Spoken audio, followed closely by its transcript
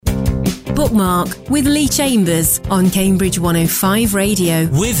Bookmark with Lee Chambers on Cambridge 105 Radio.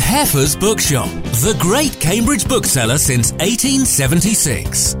 With Heffer's Bookshop, the great Cambridge bookseller since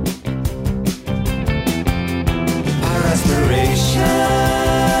 1876. Our aspirations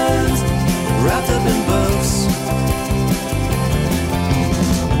wrapped up in books.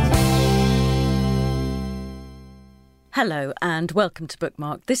 Hello and welcome to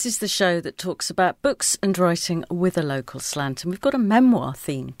Bookmark. This is the show that talks about books and writing with a local slant. And we've got a memoir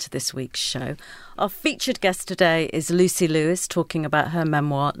theme to this week's show. Our featured guest today is Lucy Lewis, talking about her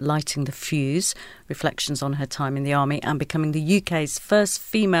memoir, Lighting the Fuse, reflections on her time in the army and becoming the UK's first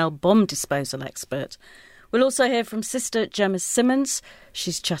female bomb disposal expert. We'll also hear from Sister Gemma Simmons.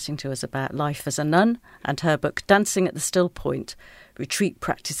 She's chatting to us about life as a nun and her book, Dancing at the Still Point, Retreat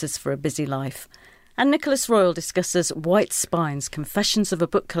Practices for a Busy Life. And Nicholas Royal discusses White Spines, Confessions of a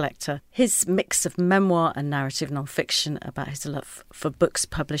Book Collector, his mix of memoir and narrative non-fiction about his love for books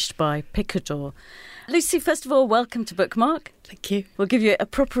published by Picador. Lucy, first of all, welcome to Bookmark. Thank you. We'll give you a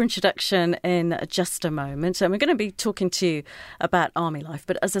proper introduction in just a moment. And we're going to be talking to you about army life.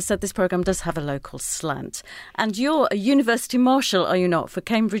 But as I said, this programme does have a local slant. And you're a university marshal, are you not, for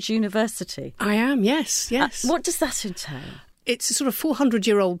Cambridge University? I am, yes. What does that entail? It's a sort of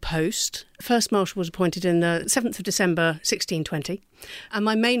 400-year-old post. First marshal was appointed in the 7th of December 1620. And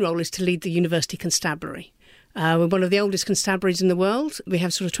my main role is to lead the university constabulary. We're one of the oldest constabularies in the world. We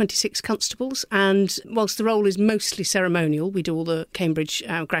have sort of 26 constables. And whilst the role is mostly ceremonial, we do all the Cambridge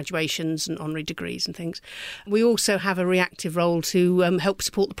graduations and honorary degrees and things, we also have a reactive role to help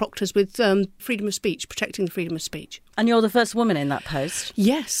support the proctors with freedom of speech, protecting the freedom of speech. And you're the first woman in that post?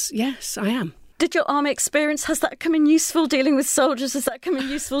 Yes, I am. Did your army experience, has that come in useful dealing with soldiers? Has that come in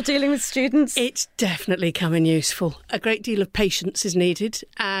useful dealing with students? It's definitely come in useful. A great deal of patience is needed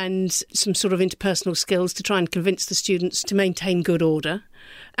and some sort of interpersonal skills to try and convince the students to maintain good order.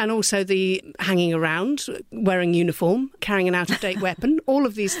 And also the hanging around, wearing uniform, carrying an out-of-date weapon, all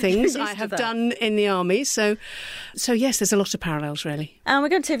of these things I have done in the army. So yes, there's a lot of parallels, really. And we're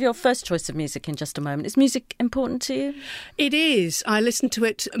going to have your first choice of music in just a moment. Is music important to you? It is. I listen to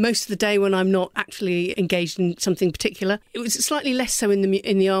it most of the day when I'm not actually engaged in something particular. It was slightly less so in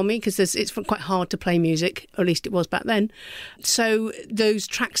the army because it's quite hard to play music, or at least it was back then. So those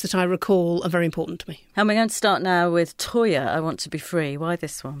tracks that I recall are very important to me. And we're going to start now with Toyah, I Want to Be Free. Why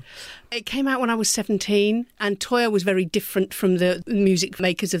this one? It came out when I was 17 and Toyah was very different from the music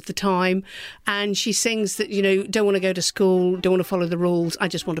makers of the time, and she sings that, don't want to go to school, don't want to follow the rules, I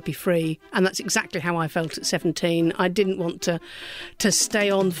just want to be free. And that's exactly how I felt at 17. I didn't want to stay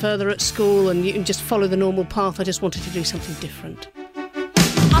on further at school and just follow the normal path. I just wanted to do something different.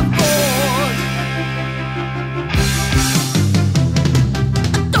 I'm bored.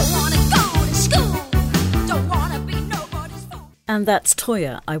 Don't want to go to school. Don't want to be nobody's fool. And that's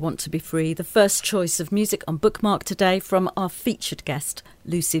Toyah, I Want to Be Free, the first choice of music on Bookmark today from our featured guest,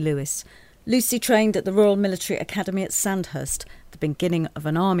 Lucy Lewis. Lucy trained at the Royal Military Academy at Sandhurst, the beginning of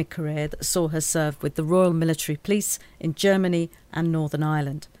an army career that saw her serve with the Royal Military Police in Germany and Northern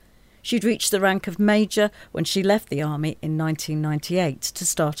Ireland. She'd reached the rank of Major when she left the army in 1998 to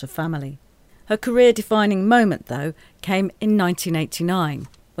start a family. Her career-defining moment, though, came in 1989,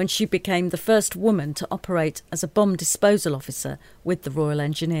 when she became the first woman to operate as a bomb disposal officer with the Royal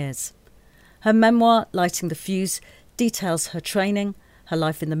Engineers. Her memoir, Lighting the Fuse, details her training, her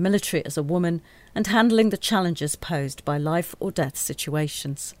life in the military as a woman, and handling the challenges posed by life or death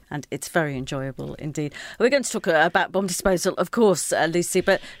situations. And it's very enjoyable indeed. We're going to talk about bomb disposal, of course, Lucy,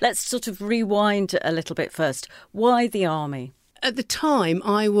 but let's sort of rewind a little bit first. Why the army? At the time,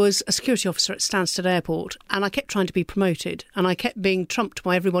 I was a security officer at Stansted Airport and I kept trying to be promoted and I kept being trumped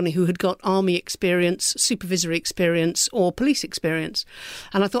by everyone who had got army experience, supervisory experience or police experience.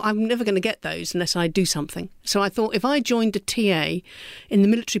 And I thought, I'm never going to get those unless I do something. So I thought if I joined a TA in the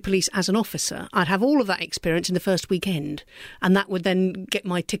military police as an officer, I'd have all of that experience in the first weekend and that would then get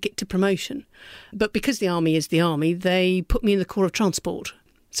my ticket to promotion. But because the army is the army, they put me in the Corps of Transport.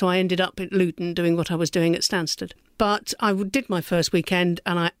 So I ended up at Luton doing what I was doing at Stansted. But I did my first weekend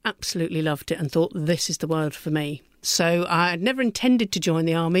and I absolutely loved it and thought this is the world for me. So I had never intended to join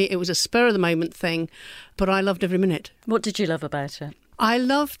the army. It was a spur-of-the-moment thing, but I loved every minute. What did you love about it? I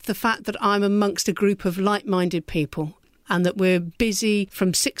loved the fact that I'm amongst a group of like-minded people and that we're busy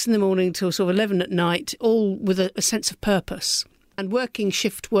from 6 a.m. till sort of 11 at night, all with a sense of purpose. And working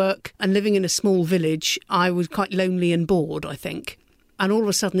shift work and living in a small village, I was quite lonely and bored, I think. And all of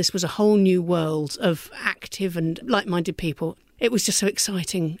a sudden, this was a whole new world of active and like-minded people. It was just so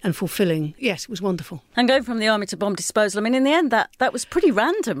exciting and fulfilling. Yes, it was wonderful. And going from the army to bomb disposal, I mean, in the end, that was pretty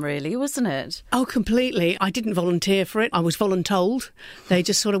random, really, wasn't it? Oh, completely. I didn't volunteer for it. I was voluntold. They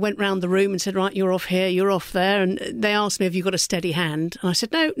just sort of went round the room and said, right, you're off here, you're off there. And they asked me, have you got a steady hand? And I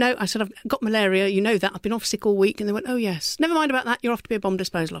said, no. I said, I've got malaria. You know that. I've been off sick all week. And they went, oh, yes. Never mind about that. You're off to be a bomb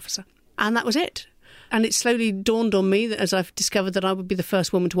disposal officer. And that was it. And it slowly dawned on me that as I've discovered that I would be the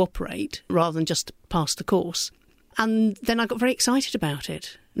first woman to operate rather than just pass the course. And then I got very excited about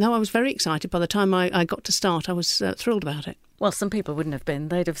it. No, I was very excited. By the time I got to start, I was thrilled about it. Well, some people wouldn't have been.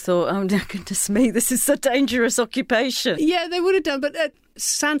 They'd have thought, oh, goodness me, this is a dangerous occupation. Yeah, they would have done. But at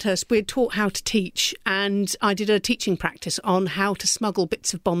Sandhurst, we had taught how to teach, and I did a teaching practice on how to smuggle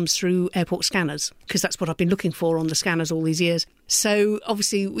bits of bombs through airport scanners, because that's what I've been looking for on the scanners all these years. So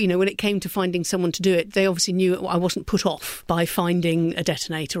obviously, you know, when it came to finding someone to do it, they obviously knew I wasn't put off by finding a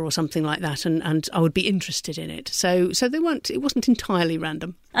detonator or something like that, and I would be interested in it. So it wasn't entirely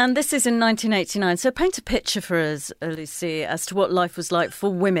random. And this is in 1989. So paint a picture for us, Lucy, as to what life was like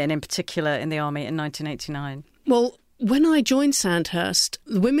for women in particular in the army in 1989. Well, when I joined Sandhurst,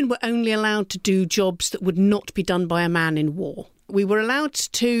 the women were only allowed to do jobs that would not be done by a man in war. We were allowed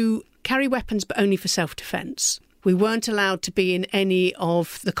to carry weapons, but only for self-defence. We weren't allowed to be in any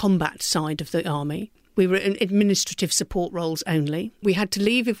of the combat side of the army. We were in administrative support roles only. We had to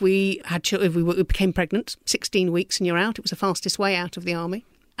leave if we became pregnant. 16 weeks and you're out. It was the fastest way out of the army.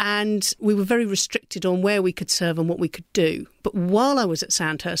 And we were very restricted on where we could serve and what we could do. But while I was at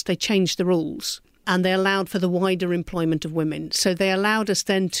Sandhurst, they changed the rules and they allowed for the wider employment of women. So they allowed us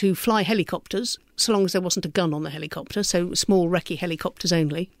then to fly helicopters, so long as there wasn't a gun on the helicopter, so small recce helicopters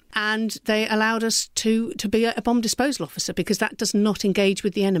only. And they allowed us to be a bomb disposal officer, because that does not engage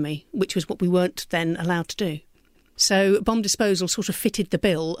with the enemy, which was what we weren't then allowed to do. So bomb disposal sort of fitted the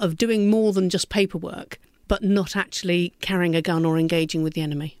bill of doing more than just paperwork, but not actually carrying a gun or engaging with the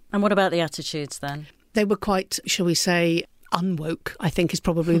enemy. And what about the attitudes then? They were quite, shall we say, unwoke, I think is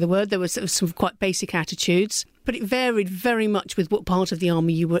probably the word. There was some quite basic attitudes, but it varied very much with what part of the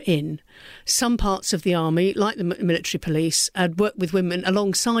army you were in. Some parts of the army, like the military police, had worked with women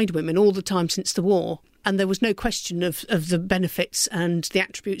alongside women all the time since the war. And there was no question of the benefits and the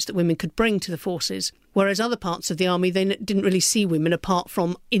attributes that women could bring to the forces. Whereas other parts of the army, they didn't really see women apart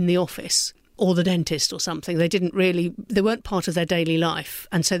from in the office or the dentist or something. They weren't part of their daily life.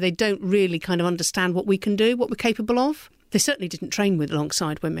 And so they don't really kind of understand what we can do, what we're capable of. They certainly didn't train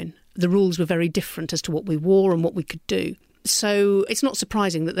alongside women. The rules were very different as to what we wore and what we could do. So it's not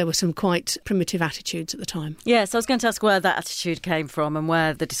surprising that there were some quite primitive attitudes at the time. Yes, I was going to ask where that attitude came from and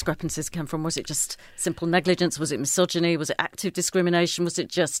where the discrepancies came from. Was it just simple negligence? Was it misogyny? Was it active discrimination? Was it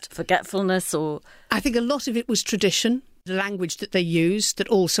just forgetfulness? Or I think a lot of it was tradition, the language that they used, that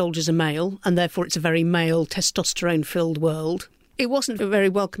all soldiers are male, and therefore it's a very male, testosterone-filled world. It wasn't a very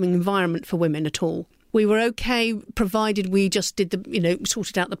welcoming environment for women at all. We were okay, provided we just did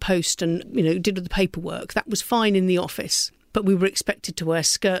sorted out the post and, did the paperwork. That was fine in the office. But we were expected to wear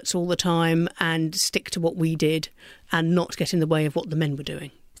skirts all the time and stick to what we did and not get in the way of what the men were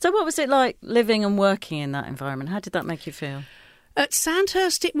doing. So what was it like living and working in that environment? How did that make you feel? At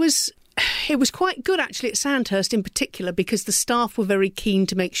Sandhurst, it was quite good, actually, at Sandhurst in particular, because the staff were very keen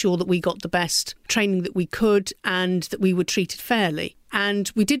to make sure that we got the best training that we could and that we were treated fairly.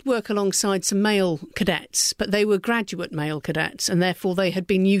 And we did work alongside some male cadets, but they were graduate male cadets, and therefore they had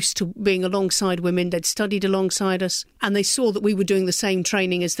been used to being alongside women. They'd studied alongside us, and they saw that we were doing the same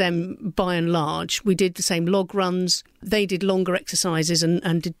training as them by and large. We did the same log runs. They did longer exercises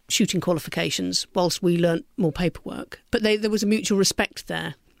and did shooting qualifications, whilst we learnt more paperwork. But there was a mutual respect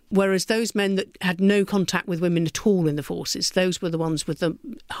there. Whereas those men that had no contact with women at all in the forces, those were the ones with the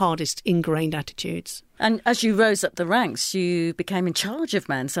hardest ingrained attitudes. And as you rose up the ranks, you became in charge of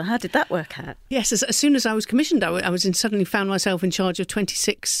men. So how did that work out? Yes, as soon as I was commissioned, suddenly found myself in charge of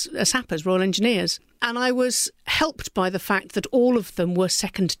 26 sappers, Royal Engineers. And I was helped by the fact that all of them were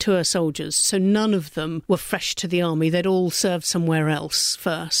second tour soldiers. So none of them were fresh to the army. They'd all served somewhere else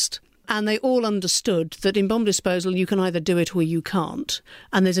first. And they all understood that in bomb disposal you can either do it or you can't.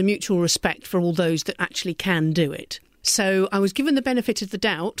 And there's a mutual respect for all those that actually can do it. So I was given the benefit of the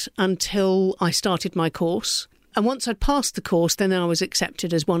doubt until I started my course. And once I'd passed the course, then I was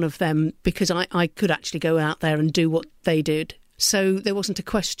accepted as one of them, because I could actually go out there and do what they did. So there wasn't a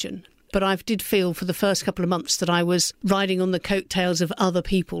question. But I did feel for the first couple of months that I was riding on the coattails of other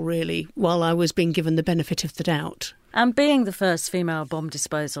people, really, while I was being given the benefit of the doubt. And being the first female bomb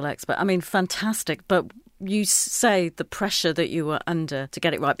disposal expert, I mean, fantastic. But you say the pressure that you were under to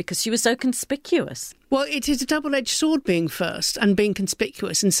get it right because you were so conspicuous. Well, it is a double-edged sword being first and being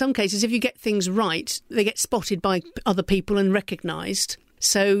conspicuous. In some cases, if you get things right, they get spotted by other people and recognised.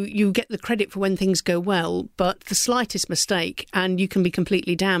 So you get the credit for when things go well, but the slightest mistake and you can be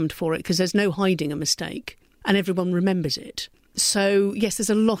completely damned for it because there's no hiding a mistake and everyone remembers it. So, yes, there's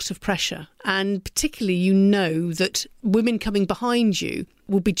a lot of pressure, and particularly you know that women coming behind you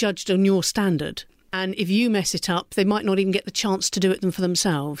will be judged on your standard. And if you mess it up, they might not even get the chance to do it for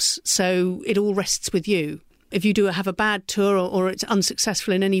themselves. So it all rests with you. If you have a bad tour or it's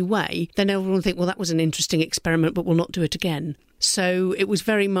unsuccessful in any way, then everyone will think, well, that was an interesting experiment, but we'll not do it again. So it was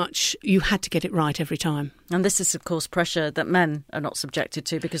very much, you had to get it right every time. And this is, of course, pressure that men are not subjected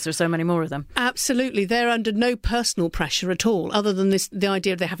to because there are so many more of them. Absolutely. They're under no personal pressure at all, other than the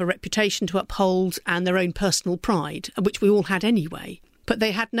idea they have a reputation to uphold and their own personal pride, which we all had anyway. But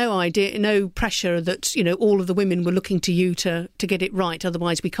they had no pressure that, all of the women were looking to you to get it right,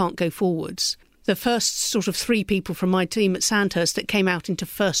 otherwise we can't go forwards. The first sort of 3 people from my team at Sandhurst that came out into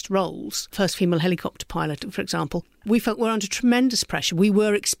first roles, first female helicopter pilot, for example, we felt we were under tremendous pressure. We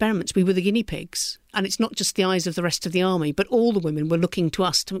were experiments. We were the guinea pigs. And it's not just the eyes of the rest of the army, but all the women were looking to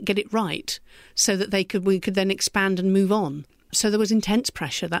us to get it right so that we could then expand and move on. So there was intense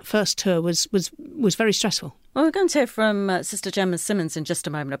pressure. That first tour was very stressful. Well, we're going to hear from Sister Gemma Simmons in just a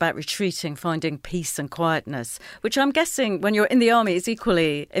moment about retreating, finding peace and quietness, which I'm guessing when you're in the army is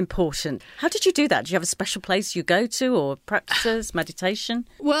equally important. How did you do that? Do you have a special place you go to or practices, meditation?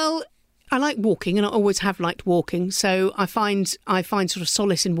 Well, I like walking and I always have liked walking. So I find sort of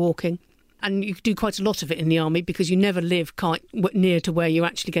solace in walking. And you do quite a lot of it in the army because you never live quite near to where you're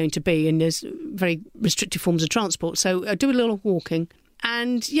actually going to be, and there's very restricted forms of transport. So I do a little walking.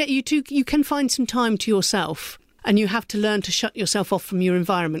 And yeah, you can find some time to yourself, and you have to learn to shut yourself off from your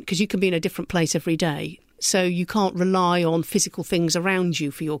environment because you can be in a different place every day. So you can't rely on physical things around you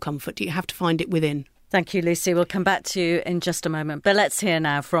for your comfort. You have to find it within. Thank you, Lucy. We'll come back to you in just a moment. But let's hear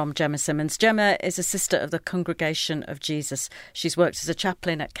now from Gemma Simmons. Gemma is a sister of the Congregation of Jesus. She's worked as a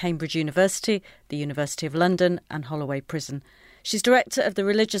chaplain at Cambridge University, the University of London and Holloway Prison. She's director of the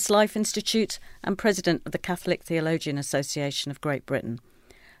Religious Life Institute and president of the Catholic Theologian Association of Great Britain.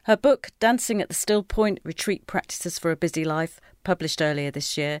 Her book, Dancing at the Still Point, Retreat Practices for a Busy Life, published earlier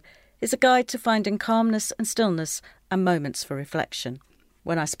this year, is a guide to finding calmness and stillness and moments for reflection.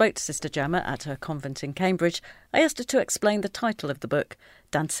 When I spoke to Sister Gemma at her convent in Cambridge, I asked her to explain the title of the book,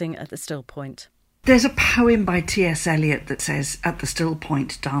 Dancing at the Still Point. There's a poem by T.S. Eliot that says, At the Still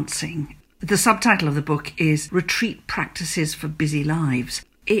Point, Dancing. The subtitle of the book is Retreat Practices for Busy Lives.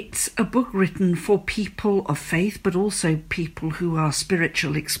 It's a book written for people of faith, but also people who are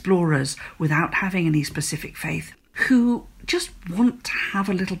spiritual explorers without having any specific faith, who just want to have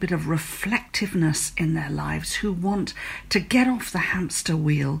a little bit of reflectiveness in their lives, who want to get off the hamster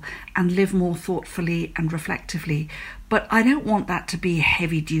wheel and live more thoughtfully and reflectively. But I don't want that to be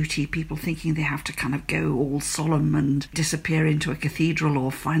heavy duty, people thinking they have to kind of go all solemn and disappear into a cathedral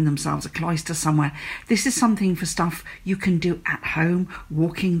or find themselves a cloister somewhere. This is something for stuff you can do at home,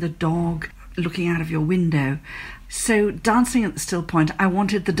 walking the dog, looking out of your window. So Dancing at the Still Point, I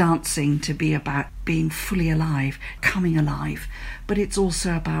wanted the dancing to be about being fully alive, coming alive, but it's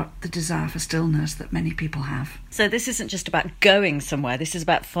also about the desire for stillness that many people have. So this isn't just about going somewhere, this is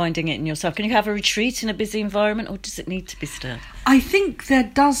about finding it in yourself. Can you have a retreat in a busy environment, or does it need to be still? I think there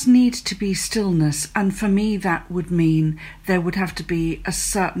does need to be stillness, and for me that would mean there would have to be a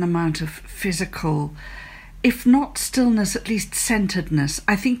certain amount of physical, if not stillness, at least centeredness.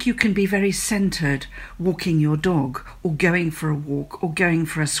 I think you can be very centered walking your dog or going for a walk or going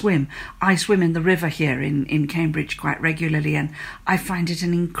for a swim. I swim in the river here in Cambridge quite regularly, and I find it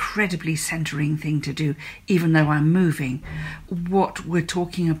an incredibly centering thing to do, even though I'm moving. What we're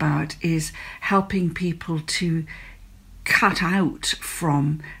talking about is helping people to cut out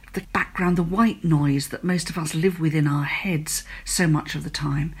from the background, the white noise that most of us live with in our heads so much of the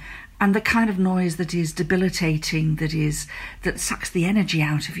time, and the kind of noise that is debilitating, that sucks the energy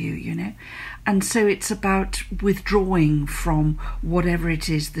out of you, you know. And so it's about withdrawing from whatever it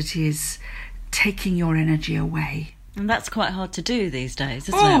is that is taking your energy away. And that's quite hard to do these days,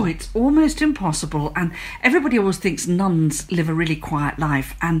 isn't it? Oh, it's almost impossible. And everybody always thinks nuns live a really quiet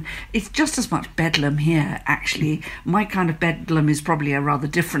life. And it's just as much bedlam here, actually. My kind of bedlam is probably a rather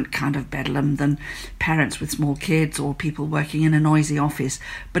different kind of bedlam than parents with small kids or people working in a noisy office.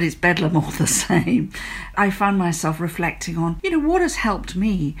 But it's bedlam all the same. I found myself reflecting on, what has helped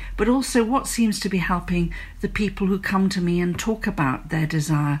me, but also what seems to be helping the people who come to me and talk about their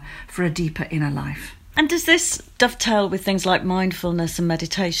desire for a deeper inner life. And does this dovetail with things like mindfulness and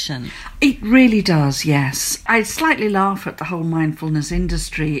meditation? It really does, yes. I slightly laugh at the whole mindfulness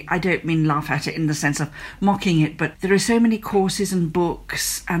industry. I don't mean laugh at it in the sense of mocking it, but there are so many courses and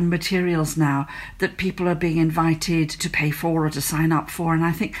books and materials now that people are being invited to pay for or to sign up for. And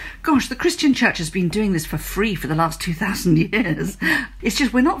I think, gosh, the Christian church has been doing this for free for the last 2,000 years. It's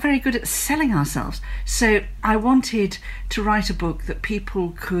just we're not very good at selling ourselves. So I wanted to write a book that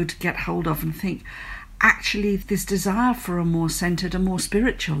people could get hold of and think, actually, this desire for a more centred, a more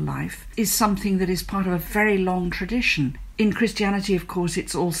spiritual life is something that is part of a very long tradition. In Christianity, of course,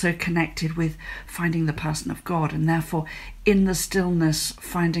 it's also connected with finding the person of God, and therefore, in the stillness,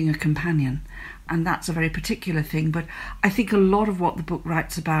 finding a companion. And that's a very particular thing, but I think a lot of what the book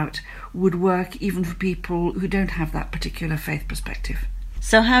writes about would work even for people who don't have that particular faith perspective.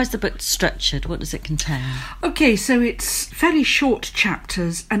 So how is the book structured? What does it contain? Okay, so it's fairly short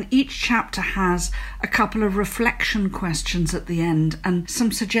chapters, and each chapter has a couple of reflection questions at the end and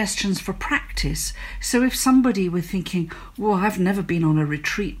some suggestions for practice. So if somebody were thinking, well, I've never been on a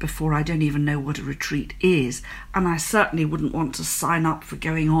retreat before, I don't even know what a retreat is, and I certainly wouldn't want to sign up for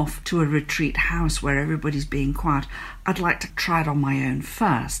going off to a retreat house where everybody's being quiet, I'd like to try it on my own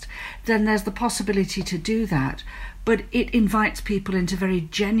first, then there's the possibility to do that. But it invites people into very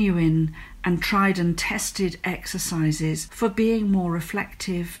genuine and tried and tested exercises for being more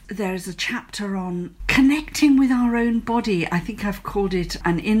reflective. There's a chapter on connecting with our own body. I think I've called it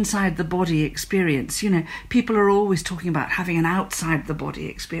an inside the body experience. You know, people are always talking about having an outside the body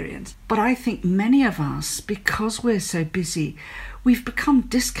experience. But I think many of us, because we're so busy, we've become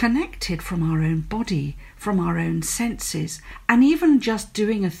disconnected from our own body, from our own senses. And even just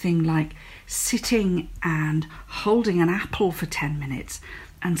doing a thing like sitting and holding an apple for 10 minutes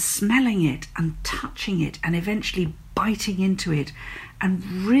and smelling it and touching it and eventually biting into it and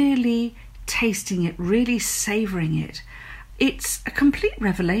really tasting it, really savouring it. It's a complete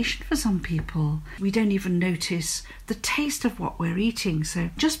revelation for some people. We don't even notice the taste of what we're eating. So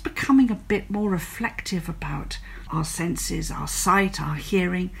just becoming a bit more reflective about our senses, our sight, our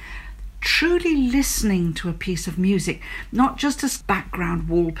hearing, truly listening to a piece of music, not just as background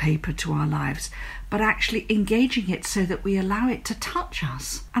wallpaper to our lives, but actually engaging it so that we allow it to touch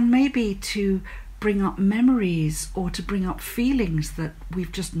us and maybe to bring up memories or to bring up feelings that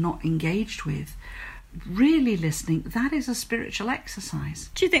we've just not engaged with. Really listening, that is a spiritual exercise.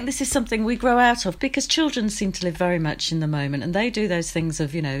 Do you think this is something we grow out of? Because children seem to live very much in the moment, and they do those things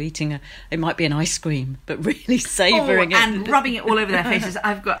of, you know, eating it might be an ice cream, but really savouring it. And rubbing it all over their faces.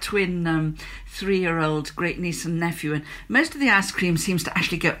 I've got twin 3-year-old great niece and nephew, and most of the ice cream seems to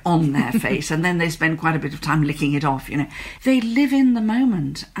actually go on their face, and then they spend quite a bit of time licking it off, you know. They live in the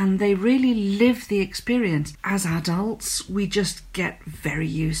moment, and they really live the experience. As adults, we just get very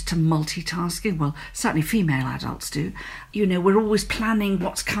used to multitasking. Well, certainly female adults do. You know, we're always planning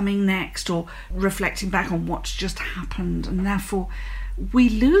what's coming next or reflecting back on what's just happened, and therefore we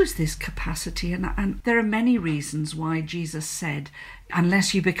lose this capacity. And there are many reasons why Jesus said,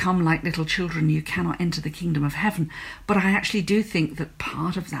 unless you become like little children, you cannot enter the kingdom of heaven. But I actually do think that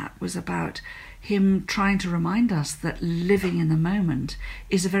part of that was about him trying to remind us that living in the moment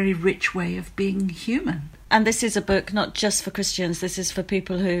is a very rich way of being human. And this is a book not just for Christians, this is for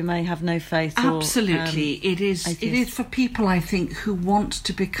people who may have no faith. Absolutely. It is for people, I think, who want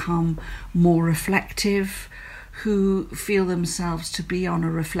to become more reflective, who feel themselves to be on a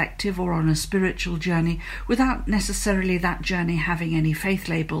reflective or on a spiritual journey without necessarily that journey having any faith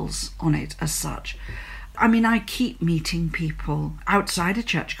labels on it as such. I mean, I keep meeting people outside a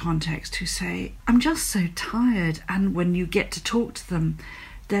church context who say, I'm just so tired. And when you get to talk to them,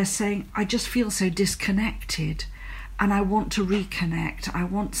 they're saying, I just feel so disconnected and I want to reconnect. I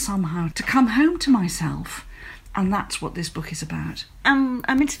want somehow to come home to myself. And that's what this book is about. I'm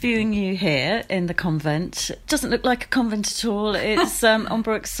interviewing you here in the convent. It doesn't look like a convent at all. It's on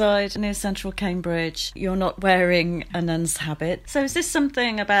Brookside near central Cambridge. You're not wearing a nun's habit. So is this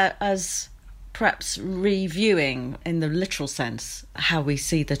something about us perhaps reviewing, in the literal sense, how we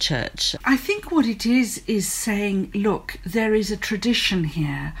see the church? I think what it is saying, look, there is a tradition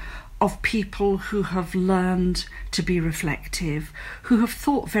here of people who have learned to be reflective, who have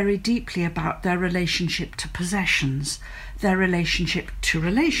thought very deeply about their relationship to possessions, their relationship to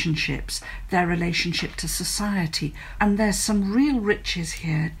relationships, their relationship to society. And there's some real riches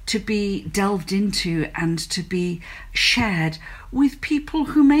here to be delved into and to be shared with people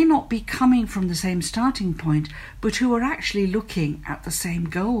who may not be coming from the same starting point, but who are actually looking at the same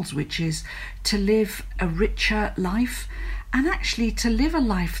goals, which is to live a richer life and actually to live a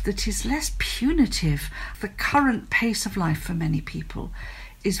life that is less punitive. The current pace of life for many people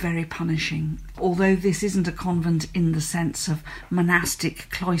is very punishing. Although this isn't a convent in the sense of monastic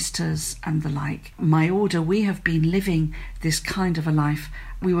cloisters and the like, my order, we have been living this kind of a life.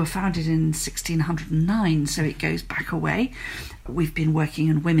 We were founded in 1609, so it goes back a way. We've been working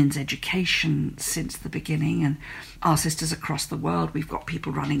in women's education since the beginning, and our sisters across the world, we've got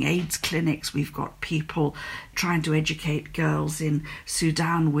people running AIDS clinics, we've got people trying to educate girls in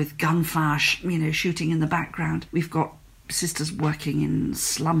Sudan with gunfire, shooting in the background. We've got sisters working in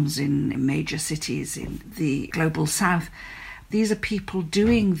slums in major cities in the global south. These are people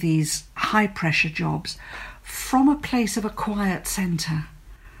doing these high-pressure jobs from a place of a quiet centre,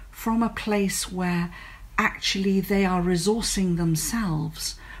 from a place where actually they are resourcing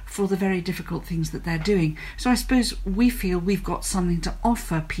themselves for the very difficult things that they're doing. So I suppose we feel we've got something to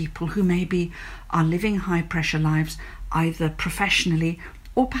offer people who maybe are living high-pressure lives, either professionally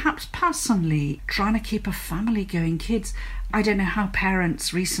or perhaps personally, trying to keep a family going, kids. I don't know how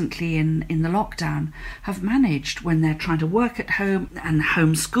parents recently in the lockdown have managed when they're trying to work at home and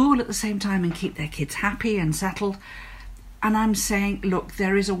homeschool at the same time and keep their kids happy and settled. And I'm saying, look,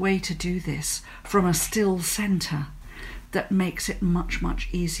 there is a way to do this from a still centre that makes it much, much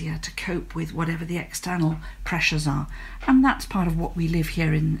easier to cope with whatever the external pressures are. And that's part of what we live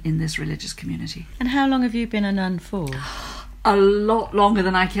here in this religious community. And how long have you been a nun for? A lot longer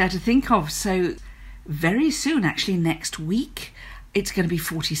than I care to think of. So very soon, actually next week, it's going to be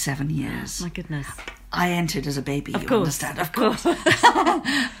 47 years. My goodness. I entered as a baby, of you course, understand? Of course.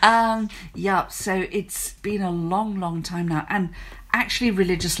 So it's been a long, long time now. And actually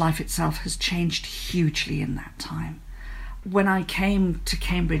religious life itself has changed hugely in that time. When I came to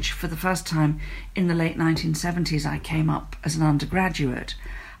Cambridge for the first time in the late 1970s, I came up as an undergraduate.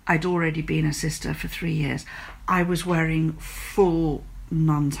 I'd already been a sister for 3 years. I was wearing full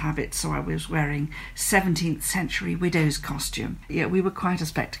nun's habits, so I was wearing 17th century widow's costume. Yeah, we were quite a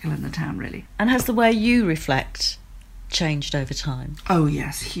spectacle in the town, really. And has the way you reflect changed over time? Oh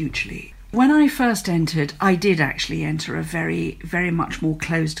yes, hugely. When I first entered, I did actually enter a very, very much more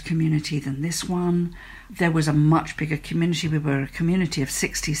closed community than this one. There was a much bigger community. We were a community of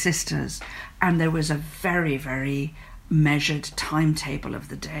 60 sisters, and there was a very, very measured timetable of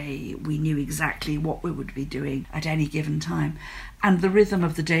the day. We knew exactly what we would be doing at any given time. And the rhythm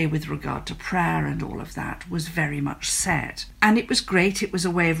of the day with regard to prayer and all of that was very much set. And it was great. It was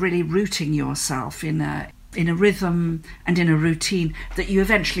a way of really rooting yourself in a rhythm and in a routine that you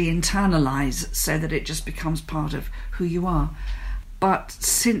eventually internalise so that it just becomes part of who you are. But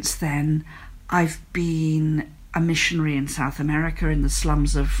since then, I've been a missionary in South America, in the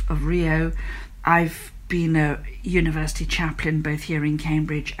slums of Rio. I've been a university chaplain both here in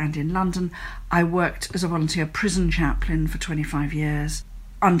Cambridge and in London. I worked as a volunteer prison chaplain for 25 years.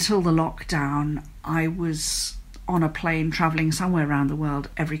 Until the lockdown, I was on a plane travelling somewhere around the world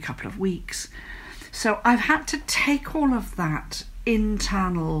every couple of weeks. So I've had to take all of that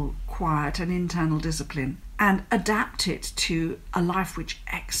internal quiet and internal discipline and adapt it to a life which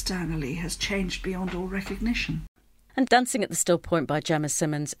externally has changed beyond all recognition. And Dancing at the Still Point by Gemma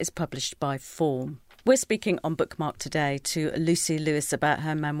Simmons is published by Form. We're speaking on Bookmark today to Lucy Lewis about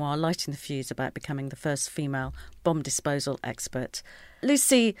her memoir, Lighting the Fuse, about becoming the first female bomb disposal expert.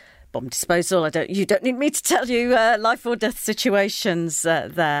 Lucy, bomb disposal, you don't need me to tell you life or death situations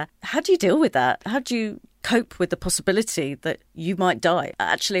there. How do you deal with that? How do you cope with the possibility that you might die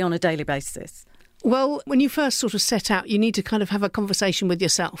actually on a daily basis? Well, when you first sort of set out, you need to kind of have a conversation with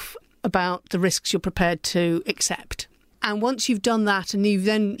yourself about the risks you're prepared to accept. And once you've done that and you've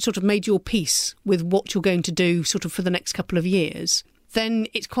then sort of made your peace with what you're going to do sort of for the next couple of years, then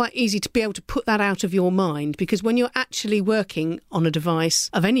it's quite easy to be able to put that out of your mind, because when you're actually working on a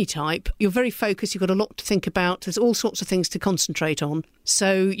device of any type, you're very focused, you've got a lot to think about, there's all sorts of things to concentrate on.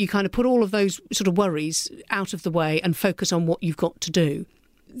 So you kind of put all of those sort of worries out of the way and focus on what you've got to do.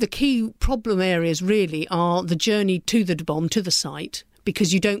 The key problem areas really are the journey to the bomb, to the site,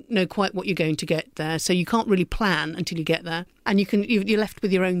 because you don't know quite what you're going to get there, so you can't really plan until you get there, and you're left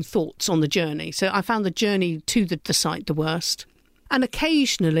with your own thoughts on the journey. So I found the journey to the site the worst. And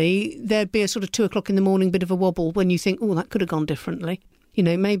occasionally there'd be a sort of 2 o'clock in the morning bit of a wobble when you think, oh, that could have gone differently. You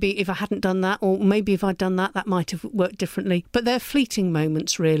know, maybe if I hadn't done that, or maybe if I'd done that, that might have worked differently. But they're fleeting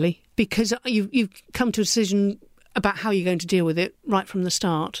moments, really, because you've come to a decision about how you're going to deal with it right from the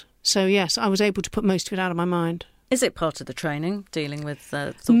start. So yes, I was able to put most of it out of my mind. Is it part of the training, dealing with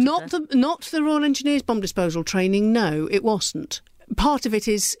not the Royal Engineers bomb disposal training? No, it wasn't. Part of it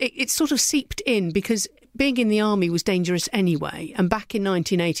is it's sort of seeped in because being in the army was dangerous anyway. And back in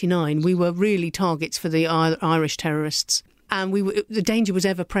 1989, we were really targets for the Irish terrorists, and the danger was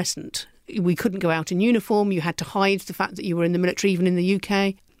ever present. We couldn't go out in uniform. You had to hide the fact that you were in the military, even in the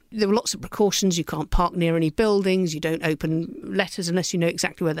UK. There were lots of precautions. You can't park near any buildings. You don't open letters unless you know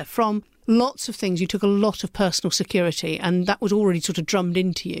exactly where they're from. Lots of things. You took a lot of personal security, and that was already sort of drummed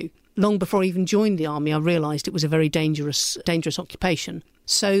into you. Long before I even joined the army, I realised it was a very dangerous occupation.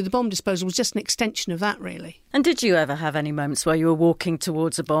 So the bomb disposal was just an extension of that, really. And did you ever have any moments where you were walking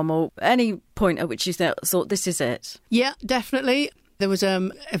towards a bomb, or any point at which you thought, this is it? Yeah, definitely. There was,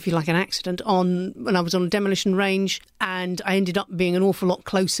 if you like, an accident when I was on a demolition range, and I ended up being an awful lot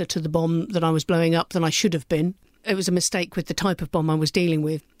closer to the bomb that I was blowing up than I should have been. It was a mistake with the type of bomb I was dealing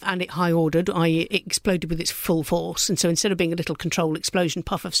with, and it high-ordered, i.e. it exploded with its full force. And so instead of being a little controlled explosion,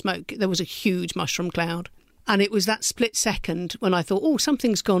 puff of smoke, there was a huge mushroom cloud. And it was that split second when I thought,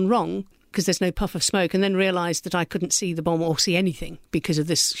 something's gone wrong, because there's no puff of smoke, and then realised that I couldn't see the bomb or see anything because of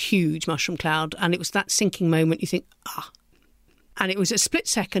this huge mushroom cloud. And it was that sinking moment you think, And it was a split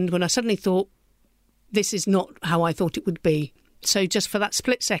second when I suddenly thought, this is not how I thought it would be. So just for that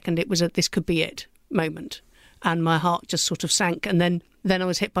split second, it was a this could be it moment. And my heart just sort of sank. And then I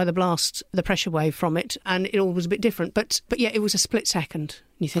was hit by the blast, the pressure wave from it, and it all was a bit different. But yeah, it was a split second.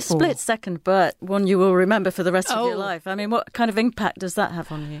 You think, a split second, but one you will remember for the rest of your life. I mean, what kind of impact does that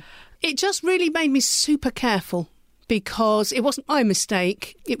have on you? It just really made me super careful, because it wasn't my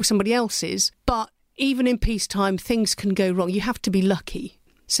mistake, it was somebody else's. But even in peacetime, things can go wrong. You have to be lucky.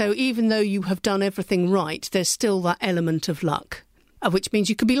 So even though you have done everything right, there's still that element of luck, which means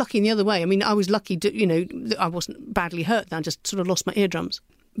you could be lucky in the other way. I mean, I was lucky, I wasn't badly hurt then, I just sort of lost my eardrums.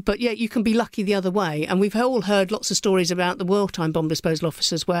 But yeah, you can be lucky the other way. And we've all heard lots of stories about the wartime bomb disposal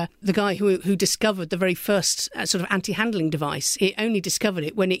officers, where the guy who discovered the very first sort of anti-handling device, he only discovered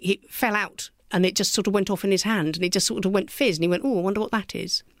it when it fell out, and it just sort of went off in his hand, and it just sort of went fizz, and he went, I wonder what that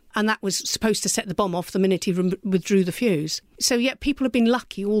is. And that was supposed to set the bomb off the minute he withdrew the fuse. So, yeah, people have been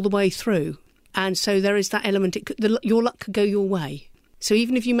lucky all the way through. And so there is that element. Your luck could go your way. So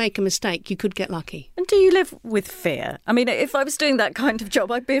even if you make a mistake, you could get lucky. And do you live with fear? I mean, if I was doing that kind of job,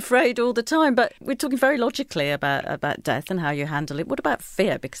 I'd be afraid all the time. But we're talking very logically about death and how you handle it. What about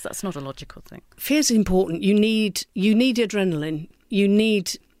fear? Because that's not a logical thing. Fear's important. You need adrenaline. You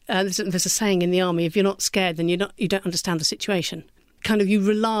need... there's a saying in the army, if you're not scared, then you don't understand the situation. Kind of you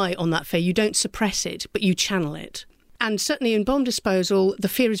rely on that fear. You don't suppress it, but you channel it. And certainly in bomb disposal, the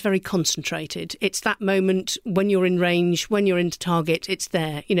fear is very concentrated. It's that moment when you're in range, when you're into target, it's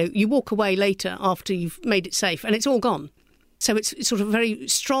there. You walk away later after you've made it safe and it's all gone. So it's sort of very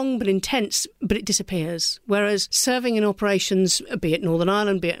strong but intense, but it disappears. Whereas serving in operations, be it Northern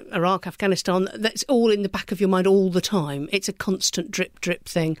Ireland, be it Iraq, Afghanistan, that's all in the back of your mind all the time. It's a constant drip, drip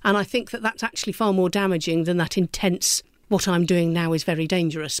thing. And I think that that's actually far more damaging than that intense, what I'm doing now is very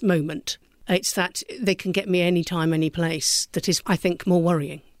dangerous moment. It's that they can get me anytime, any place that is, I think, more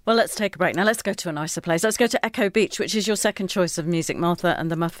worrying. Well, let's take a break now. Let's go to a nicer place. Let's go to Echo Beach, which is your second choice of music, Martha and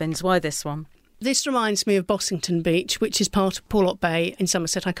the Muffins. Why this one? This reminds me of Bossington Beach, which is part of Porlock Bay in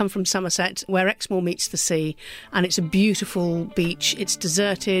Somerset. I come from Somerset, where Exmoor meets the sea, and it's a beautiful beach. It's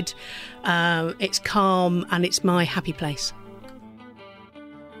deserted, it's calm, and it's my happy place.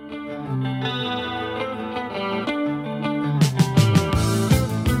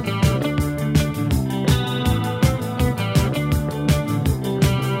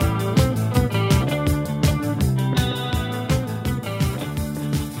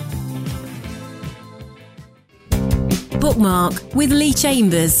 Bookmark with Lee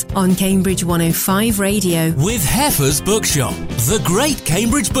Chambers on Cambridge 105 Radio. With Heffer's Bookshop, the great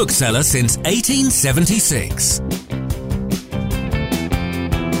Cambridge bookseller since 1876. Our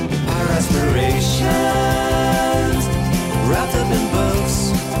aspirations wrapped up in books.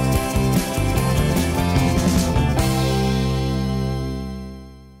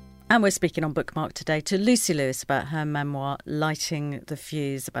 And we're speaking on Bookmark today to Lucy Lewis about her memoir, Lighting the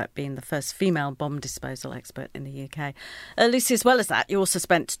Fuse, about being the first female bomb disposal expert in the UK. Lucy, as well as that, you also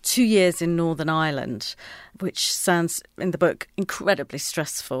spent 2 years in Northern Ireland, which sounds, in the book, incredibly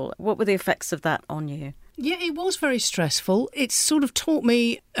stressful. What were the effects of that on you? Yeah, it was very stressful. It's sort of taught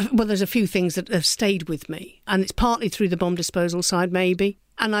me, well, there's a few things that have stayed with me, and it's partly through the bomb disposal side, maybe.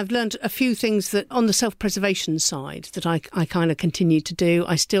 And I've learned a few things that on the self-preservation side that I kind of continue to do.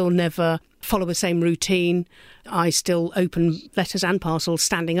 I still never follow the same routine. I still open letters and parcels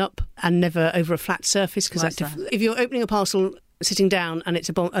standing up and never over a flat surface. Because if you're opening a parcel sitting down and it's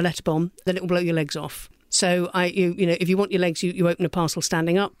a letter bomb, then it will blow your legs off. So if you want your legs, you open a parcel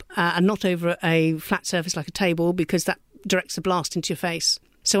standing up and not over a flat surface like a table, because that directs the blast into your face.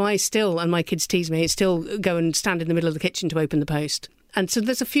 So I still, and my kids tease me, still go and stand in the middle of the kitchen to open the post. And so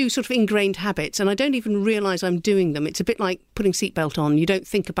there's a few sort of ingrained habits, and I don't even realise I'm doing them. It's a bit like putting seatbelt on. You don't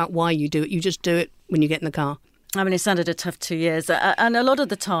think about why you do it. You just do it when you get in the car. I mean, it sounded a tough 2 years. And a lot of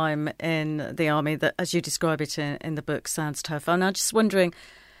the time in the army, that, as you describe it in the book, sounds tough. And I'm just wondering,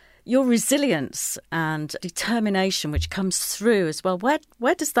 your resilience and determination, which comes through as well,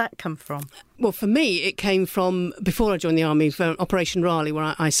 where does that come from? Well, for me, it came from, before I joined the army, for Operation Raleigh,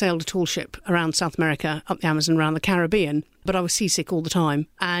 where I sailed a tall ship around South America, up the Amazon, around the Caribbean. But I was seasick all the time.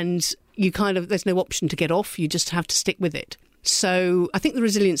 And there's no option to get off. You just have to stick with it. So I think the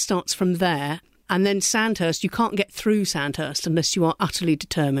resilience starts from there. And then Sandhurst, you can't get through Sandhurst unless you are utterly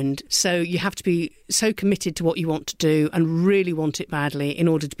determined. So you have to be so committed to what you want to do and really want it badly in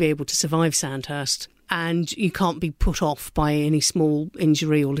order to be able to survive Sandhurst. And you can't be put off by any small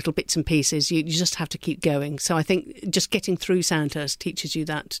injury or little bits and pieces. You just have to keep going. So I think just getting through Sandhurst teaches you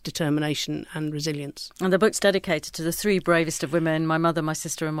that determination and resilience. And the book's dedicated to the three bravest of women, my mother, my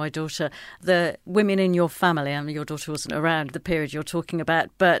sister and my daughter. The women in your family, I mean, your daughter wasn't around the period you're talking about,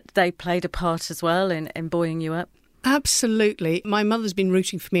 but they played a part as well in buoying you up. Absolutely. My mother's been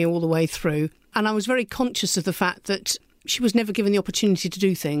rooting for me all the way through. And I was very conscious of the fact that she was never given the opportunity to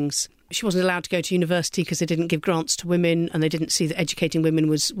do things. She wasn't allowed to go to university because they didn't give grants to women and they didn't see that educating women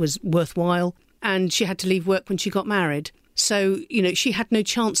was worthwhile. And she had to leave work when she got married. So, she had no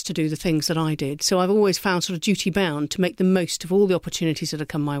chance to do the things that I did. So I've always found sort of duty-bound to make the most of all the opportunities that have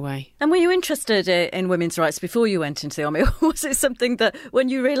come my way. And were you interested in women's rights before you went into the army? Or was it something that, when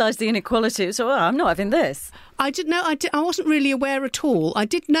you realised the inequality, it was, I'm not having this? I wasn't really aware at all. I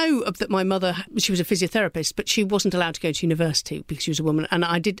did know that my mother, she was a physiotherapist, but she wasn't allowed to go to university because she was a woman. And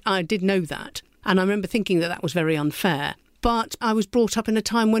I did know that. And I remember thinking that was very unfair. But I was brought up in a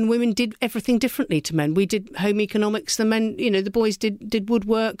time when women did everything differently to men. We did home economics, the men, the boys did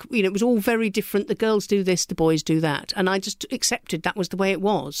woodwork. It was all very different. The girls do this, the boys do that. And I just accepted that was the way it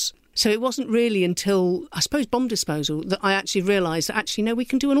was. So it wasn't really until, I suppose, bomb disposal that I actually realised that no, we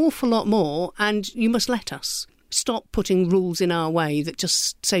can do an awful lot more and you must let us. Stop putting rules in our way that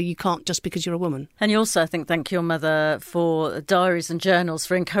just say you can't just because you're a woman. And you also, I think, thank your mother for diaries and journals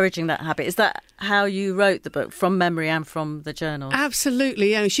for encouraging that habit. Is that how you wrote the book, from memory and from the journals?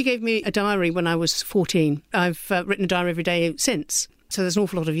 Absolutely. She gave me a diary when I was 14. I've written a diary every day since. So there's an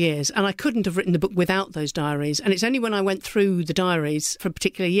awful lot of years. And I couldn't have written the book without those diaries. And it's only when I went through the diaries for a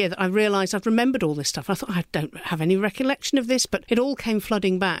particular year that I realised I've remembered all this stuff. I thought, I don't have any recollection of this, but it all came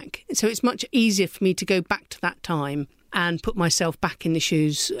flooding back. So it's much easier for me to go back to that time and put myself back in the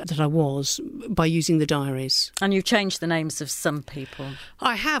shoes that I was by using the diaries. And you've changed the names of some people.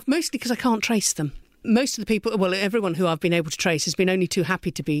 I have, mostly because I can't trace them. Most of the people, everyone who I've been able to trace has been only too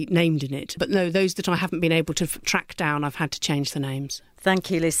happy to be named in it. But no, those that I haven't been able to track down, I've had to change the names. Thank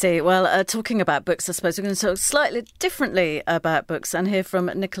you, Lucy. Well, talking about books, I suppose we're going to talk slightly differently about books and hear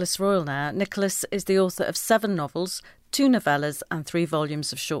from Nicholas Royal now. Nicholas is the author of 7 novels, 2 novellas and 3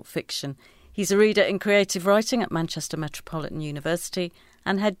 volumes of short fiction. He's a reader in creative writing at Manchester Metropolitan University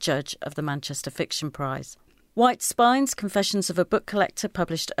and head judge of the Manchester Fiction Prize. White Spines, Confessions of a Book Collector,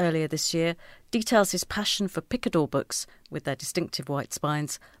 published earlier this year, details his passion for Picador books with their distinctive white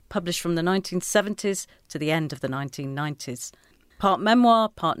spines, published from the 1970s to the end of the 1990s. Part memoir,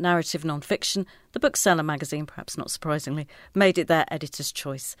 part narrative non-fiction, the Bookseller magazine, perhaps not surprisingly, made it their editor's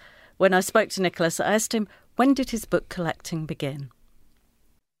choice. When I spoke to Nicholas, I asked him, when did his book collecting begin?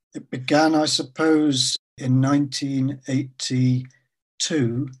 It began, I suppose, in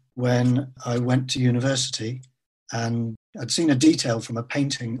 1982, when I went to university, and I'd seen a detail from a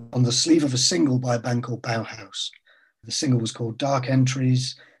painting on the sleeve of a single by a band called Bauhaus. The single was called Dark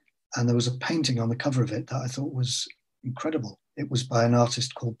Entries, and there was a painting on the cover of it that I thought was incredible. It was by an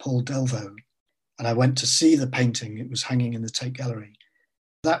artist called Paul Delvaux, and I went to see the painting. It was hanging in the Tate Gallery.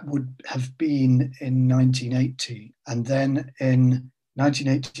 That would have been in 1980, and then in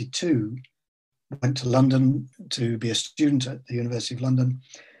 1982, I went to London to be a student at the University of London.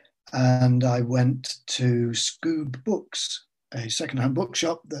 And I went to Scoob Books, a second-hand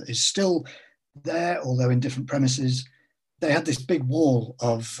bookshop that is still there, although in different premises. They had this big wall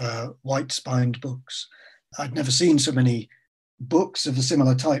of white-spined books. I'd never seen so many books of a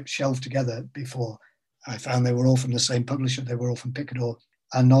similar type shelved together before. I found they were all from the same publisher. They were all from Picador.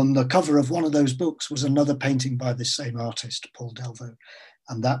 And on the cover of one of those books was another painting by this same artist, Paul Delvaux.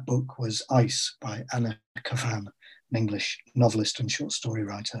 And that book was Ice by Anna Kavan, an English novelist and short story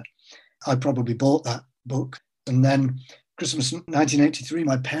writer. I probably bought that book. And then Christmas 1983,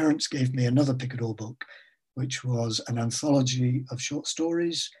 my parents gave me another Picador book, which was an anthology of short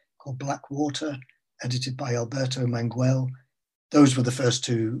stories called Black Water, edited by Alberto Manguel. those were the first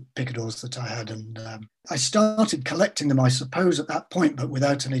two picadors that I had. And I started collecting them, I suppose, at that point, but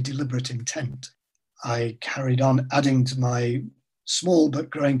without any deliberate intent. I carried on adding to my small but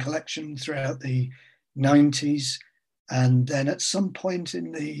growing collection throughout the 90s. And then at some point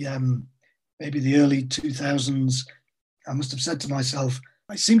in the maybe the early 2000s, I must have said to myself,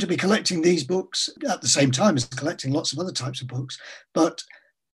 I seem to be collecting these books at the same time as collecting lots of other types of books. But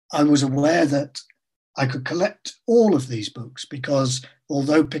I was aware that I could collect all of these books because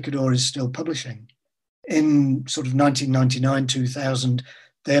although Picador is still publishing, in sort of 1999, 2000,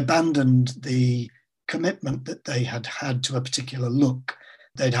 they abandoned the commitment that they had had to a particular look.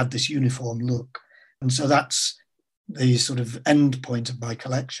 They'd had this uniform look. And so that's the sort of end point of my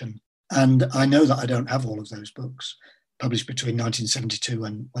collection. And I know that I don't have all of those books published between 1972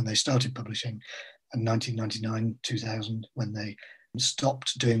 and when they started publishing and 1999, 2000, when they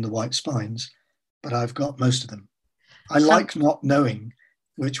stopped doing the white spines, but I've got most of them. I like not knowing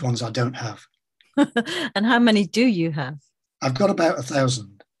which ones I don't have. And how many do you have? I've got about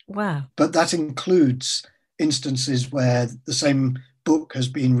 1,000. Wow. But that includes instances where the same book has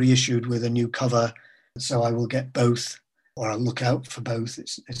been reissued with a new cover. So I will get both, or I'll look out for both.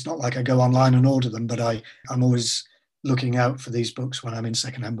 It's not like I go online and order them, but I'm always looking out for these books when I'm in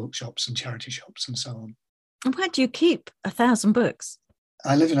secondhand bookshops and charity shops and so on. And where do you keep 1,000 books?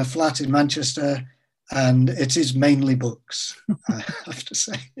 I live in a flat in Manchester and it is mainly books, I have to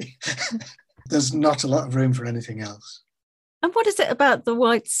say. There's not a lot of room for anything else. And what is it about the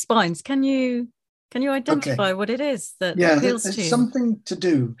white spines? Can you identify what it is that appeals to you? There's something to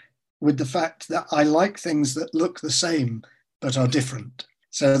do with the fact that I like things that look the same but are different.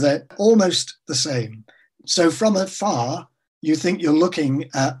 So they're almost the same. So from afar, you think you're looking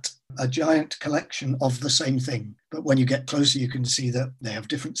at a giant collection of the same thing. But when you get closer, you can see that they have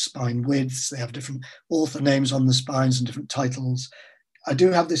different spine widths, they have different author names on the spines and different titles. I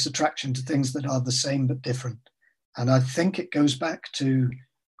do have this attraction to things that are the same but different. And I think it goes back to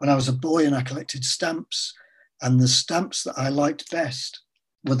when I was a boy and I collected stamps, and the stamps that I liked best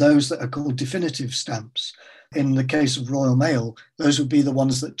were those that are called definitive stamps. In the case of Royal Mail, those would be the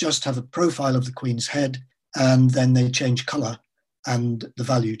ones that just have a profile of the Queen's head and then they change colour and the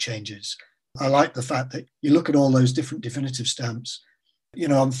value changes. I like the fact that you look at all those different definitive stamps,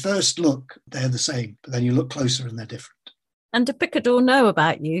 on first look, they're the same, but then you look closer and they're different. And do Picador know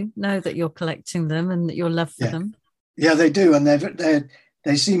about you, know that you're collecting them and that your love for them? Yeah, they do. And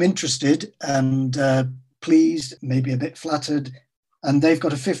they seem interested and pleased, maybe a bit flattered. And they've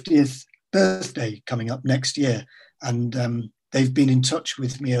got a 50th birthday coming up next year. And they've been in touch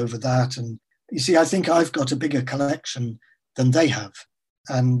with me over that. And you see, I think I've got a bigger collection than they have.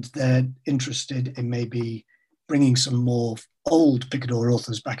 And they're interested in maybe bringing some more old Picador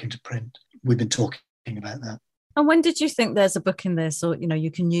authors back into print. We've been talking about that. And when did you think there's a book in this, or,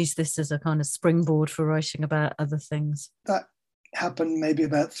 you can use this as a kind of springboard for writing about other things? That happened maybe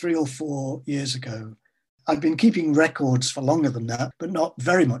about 3 or 4 years ago. I've been keeping records for longer than that, but not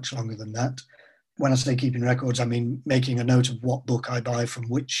very much longer than that. When I say keeping records, I mean making a note of what book I buy from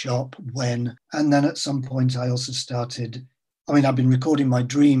which shop, when. And then at some point I also started, I've been recording my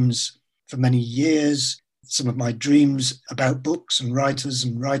dreams for many years. Some of my dreams about books and writers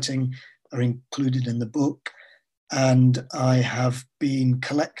and writing are included in the book. And I have been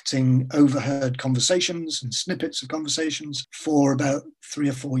collecting overheard conversations and snippets of conversations for about 3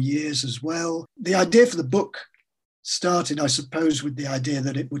 or 4 years as well. The idea for the book started, I suppose, with the idea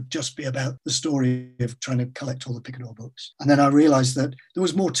that it would just be about the story of trying to collect all the Picador books. And then I realised that there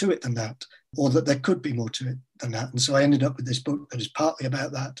was more to it than that, or that there could be more to it than that. And so I ended up with this book that is partly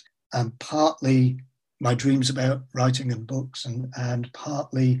about that and partly my dreams about writing and books and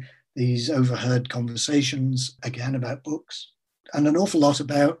partly these overheard conversations, again, about books, and an awful lot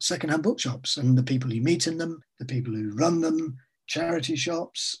about secondhand bookshops and the people you meet in them, the people who run them, charity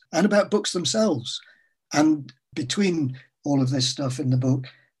shops, and about books themselves. And between all of this stuff in the book,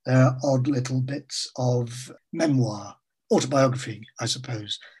 there are odd little bits of memoir, autobiography, I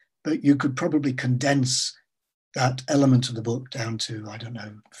suppose. But you could probably condense that element of the book down to,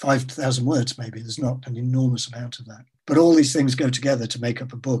 5,000 words maybe. There's not an enormous amount of that. But all these things go together to make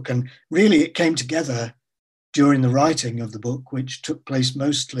up a book. And really it came together during the writing of the book, which took place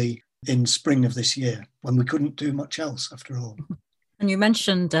mostly in spring of this year, when we couldn't do much else after all. And you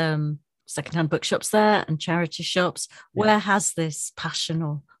mentioned secondhand bookshops there and charity shops. Yeah. Where has this passion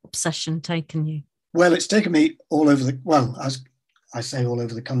or obsession taken you? Well, it's taken me all over as I say, all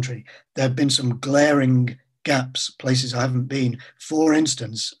over the country. There have been some glaring gaps, places I haven't been. For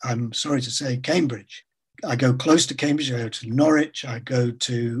instance, I'm sorry to say, Cambridge. I go close to Cambridge, I go to Norwich, I go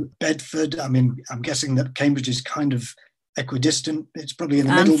to Bedford. I'm guessing that Cambridge is kind of equidistant. It's probably in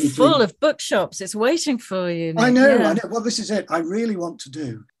the and middle. full of bookshops. It's waiting for you, Nick. I know. Yeah. Well, this is it. I really want to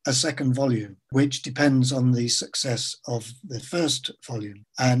do a second volume, which depends on the success of the first volume.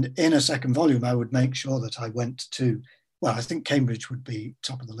 And in a second volume, I would make sure that I went to, well, I think Cambridge would be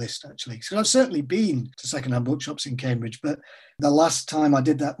top of the list, actually. So I've certainly been to second-hand bookshops in Cambridge, but the last time I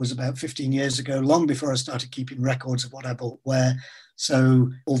did that was about 15 years ago, long before I started keeping records of what I bought where. So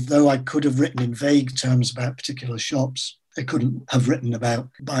although I could have written in vague terms about particular shops, I couldn't have written about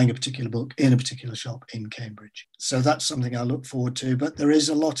buying a particular book in a particular shop in Cambridge. So that's something I look forward to. But there is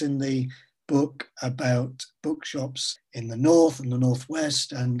a lot in the book about bookshops in the north and the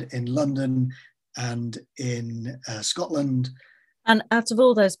northwest and in London and in Scotland. And out of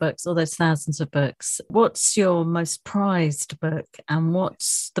all those books, all those thousands of books, what's your most prized book and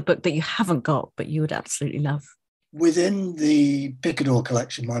what's the book that you haven't got but you would absolutely love? Within the Picador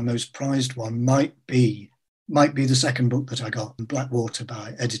collection, my most prized one might be the second book that I got, Blackwater,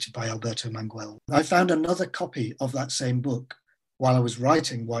 edited by Alberto Manguel. I found another copy of that same book while I was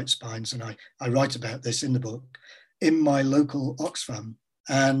writing White Spines, and I write about this in the book, in my local Oxfam.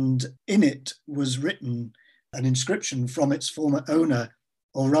 And in it was written an inscription from its former owner,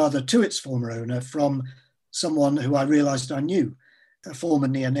 or rather to its former owner, from someone who I realised I knew, a former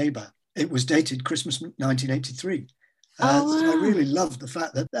near neighbour. It was dated Christmas 1983. So I really loved the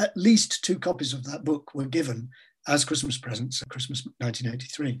fact that at least 2 copies of that book were given as Christmas presents at Christmas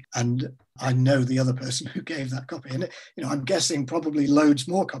 1983. And I know the other person who gave that copy. And, I'm guessing probably loads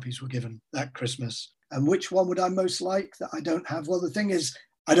more copies were given that Christmas. And which one would I most like that I don't have? Well, the thing is,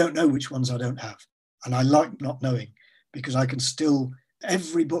 I don't know which ones I don't have. And I like not knowing, because I can still,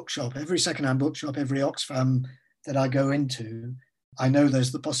 every bookshop, every secondhand bookshop, every Oxfam that I go into, I know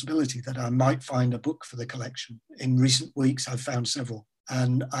there's the possibility that I might find a book for the collection. In recent weeks, I've found several,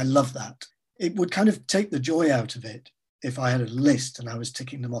 and I love that. It would kind of take the joy out of it if I had a list and I was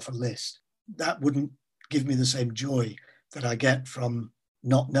ticking them off a list. That wouldn't give me the same joy that I get from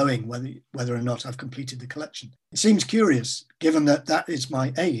not knowing whether or not I've completed the collection. It seems curious, given that that is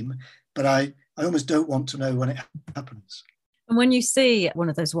my aim, but I almost don't want to know when it happens. And when you see one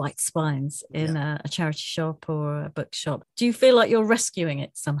of those white spines in a charity shop or a bookshop, do you feel like you're rescuing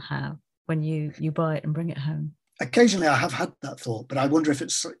it somehow when you buy it and bring it home? Occasionally I have had that thought, but I wonder if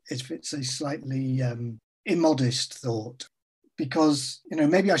it's a slightly immodest thought, because,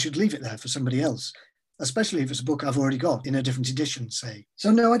 maybe I should leave it there for somebody else, especially if it's a book I've already got in a different edition, say. So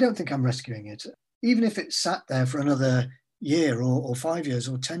no, I don't think I'm rescuing it. Even if it sat there for another year or 5 years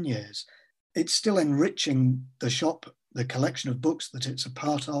or 10 years, it's still enriching the shop, the collection of books that it's a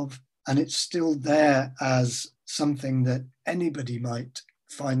part of, and it's still there as something that anybody might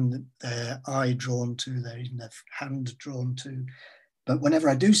find their eye drawn to, even their hand drawn to. But whenever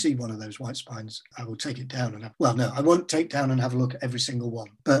I do see one of those white spines, I will take it down and I won't take down and have a look at every single one,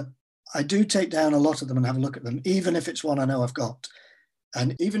 but I do take down a lot of them and have a look at them, even if it's one I know I've got.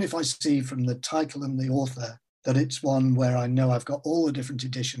 And even if I see from the title and the author that it's one where I know I've got all the different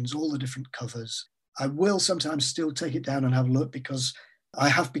editions, all the different covers, I will sometimes still take it down and have a look, because I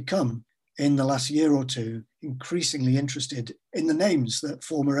have become, in the last year or two, increasingly interested in the names that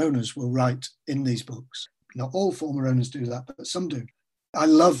former owners will write in these books. Not all former owners do that, but some do. I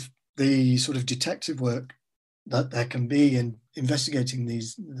love the sort of detective work that there can be in investigating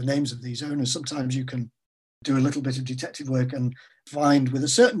the names of these owners. Sometimes you can do a little bit of detective work and find with a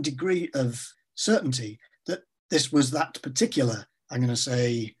certain degree of certainty that this was that particular, I'm going to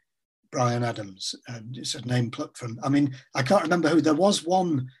say, Bryan Adams. It's a name plucked from, I can't remember who. There was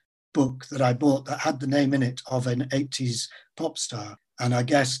one book that I bought that had the name in it of an 80s pop star. And I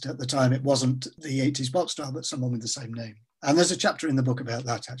guessed at the time it wasn't the 80s pop star, but someone with the same name. And there's a chapter in the book about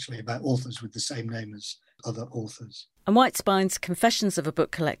that, actually, about authors with the same name as other authors. And White Spines, Confessions of a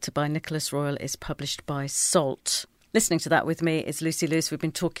Book Collector by Nicholas Royal is published by Salt. Listening to that with me is Lucy Lewis. We've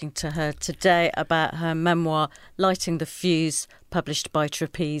been talking to her today about her memoir, Lighting the Fuse, published by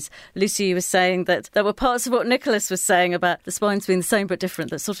Trapeze. Lucy, you were saying that there were parts of what Nicholas was saying about the spines being the same but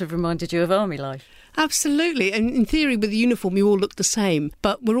different that sort of reminded you of army life. Absolutely. And in theory, with the uniform, you all look the same,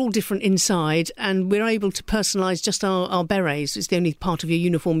 but we're all different inside, and we're able to personalise just our berets. It's the only part of your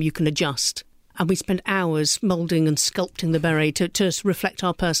uniform you can adjust. And we spend hours moulding and sculpting the beret to reflect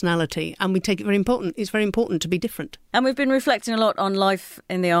our personality. And we take it very important. It's very important to be different. And we've been reflecting a lot on life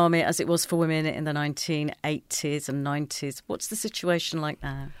in the army as it was for women in the 1980s and 90s. What's the situation like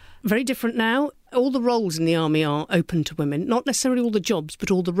now? Very different now. All the roles in the army are open to women, not necessarily all the jobs, but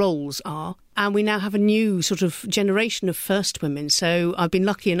all the roles are. And we now have a new sort of generation of first women. So I've been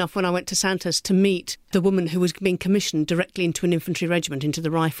lucky enough when I went to Sandhurst to meet the woman who was being commissioned directly into an infantry regiment, into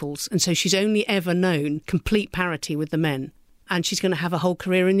the Rifles. And so she's only ever known complete parity with the men. And she's going to have a whole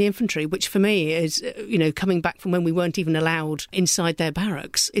career in the infantry, which for me is, coming back from when we weren't even allowed inside their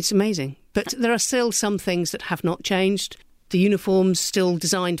barracks. It's amazing. But there are still some things that have not changed. The uniform's still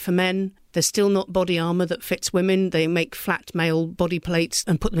designed for men. There's still not body armour that fits women. They make flat male body plates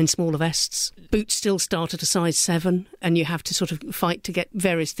and put them in smaller vests. Boots still start at a size 7, and you have to sort of fight to get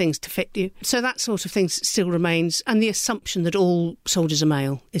various things to fit you. So that sort of thing still remains, and the assumption that all soldiers are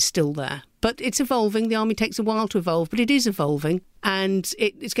male is still there. But it's evolving. The army takes a while to evolve, but it is evolving, and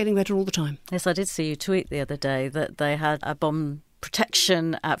it's getting better all the time. Yes, I did see you tweet the other day that they had a bomb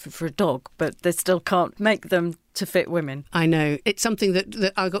protection outfit for a dog, but they still can't make them to fit women. I know. It's something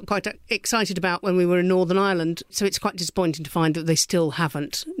that I got quite excited about when we were in Northern Ireland, so it's quite disappointing to find that they still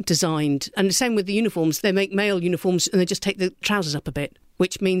haven't designed. And the same with the uniforms. They make male uniforms and they just take the trousers up a bit,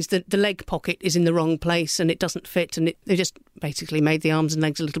 which means that the leg pocket is in the wrong place and it doesn't fit, and they just basically made the arms and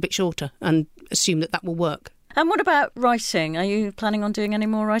legs a little bit shorter and assume that will work. And what about writing? Are you planning on doing any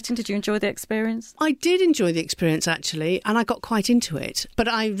more writing? Did you enjoy the experience? I did enjoy the experience, actually, and I got quite into it. But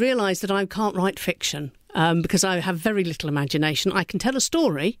I realised that I can't write fiction because I have very little imagination. I can tell a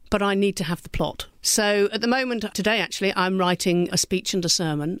story, but I need to have the plot. So at the moment, today, actually, I'm writing a speech and a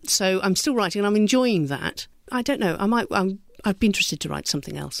sermon. So I'm still writing and I'm enjoying that. I don't know. I'd be interested to write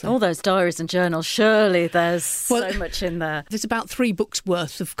something else. All those diaries and journals, surely there's so much in there. There's about 3 books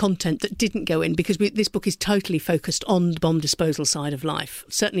worth of content that didn't go in because this book is totally focused on the bomb disposal side of life.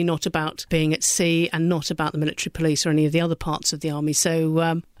 Certainly not about being at sea and not about the military police or any of the other parts of the army,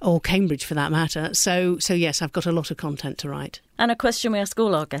 or Cambridge for that matter. So yes, I've got a lot of content to write. And a question we ask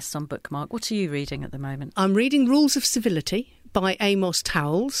all our guests on Bookmark, what are you reading at the moment? I'm reading Rules of Civility by Amos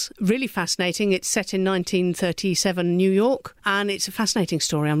Towles. Really fascinating. It's set in 1937 New York, and it's a fascinating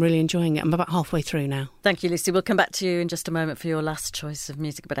story. I'm really enjoying it. I'm about halfway through now. Thank you, Lucy. We'll come back to you in just a moment for your last choice of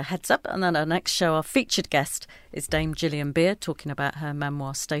music, but a heads up. And then our next show, our featured guest is Dame Gillian Beer, talking about her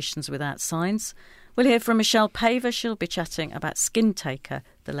memoir Stations Without Signs. We'll hear from Michelle Paver. She'll be chatting about Skin Taker,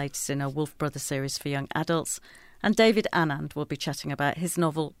 the latest in a Wolf Brothers series for young adults. And David Anand will be chatting about his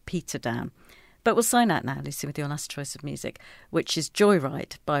novel Peter Down. But we'll sign out now, Lucy, with your last choice of music, which is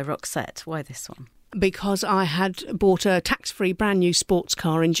Joyride by Roxette. Why this one? Because I had bought a tax-free brand new sports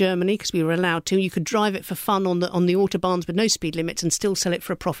car in Germany, because we were allowed to. You could drive it for fun on the autobahns with no speed limits and still sell it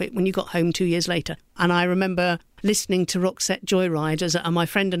for a profit when you got home 2 years later. And I remember listening to Roxette Joyride as my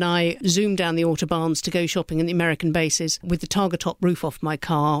friend and I zoomed down the autobahns to go shopping in the American bases with the Targa top roof off my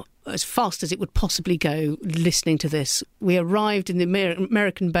car, as fast as it would possibly go, listening to this. We arrived in the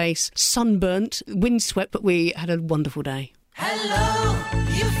American base, sunburnt, windswept, but we had a wonderful day. Hello,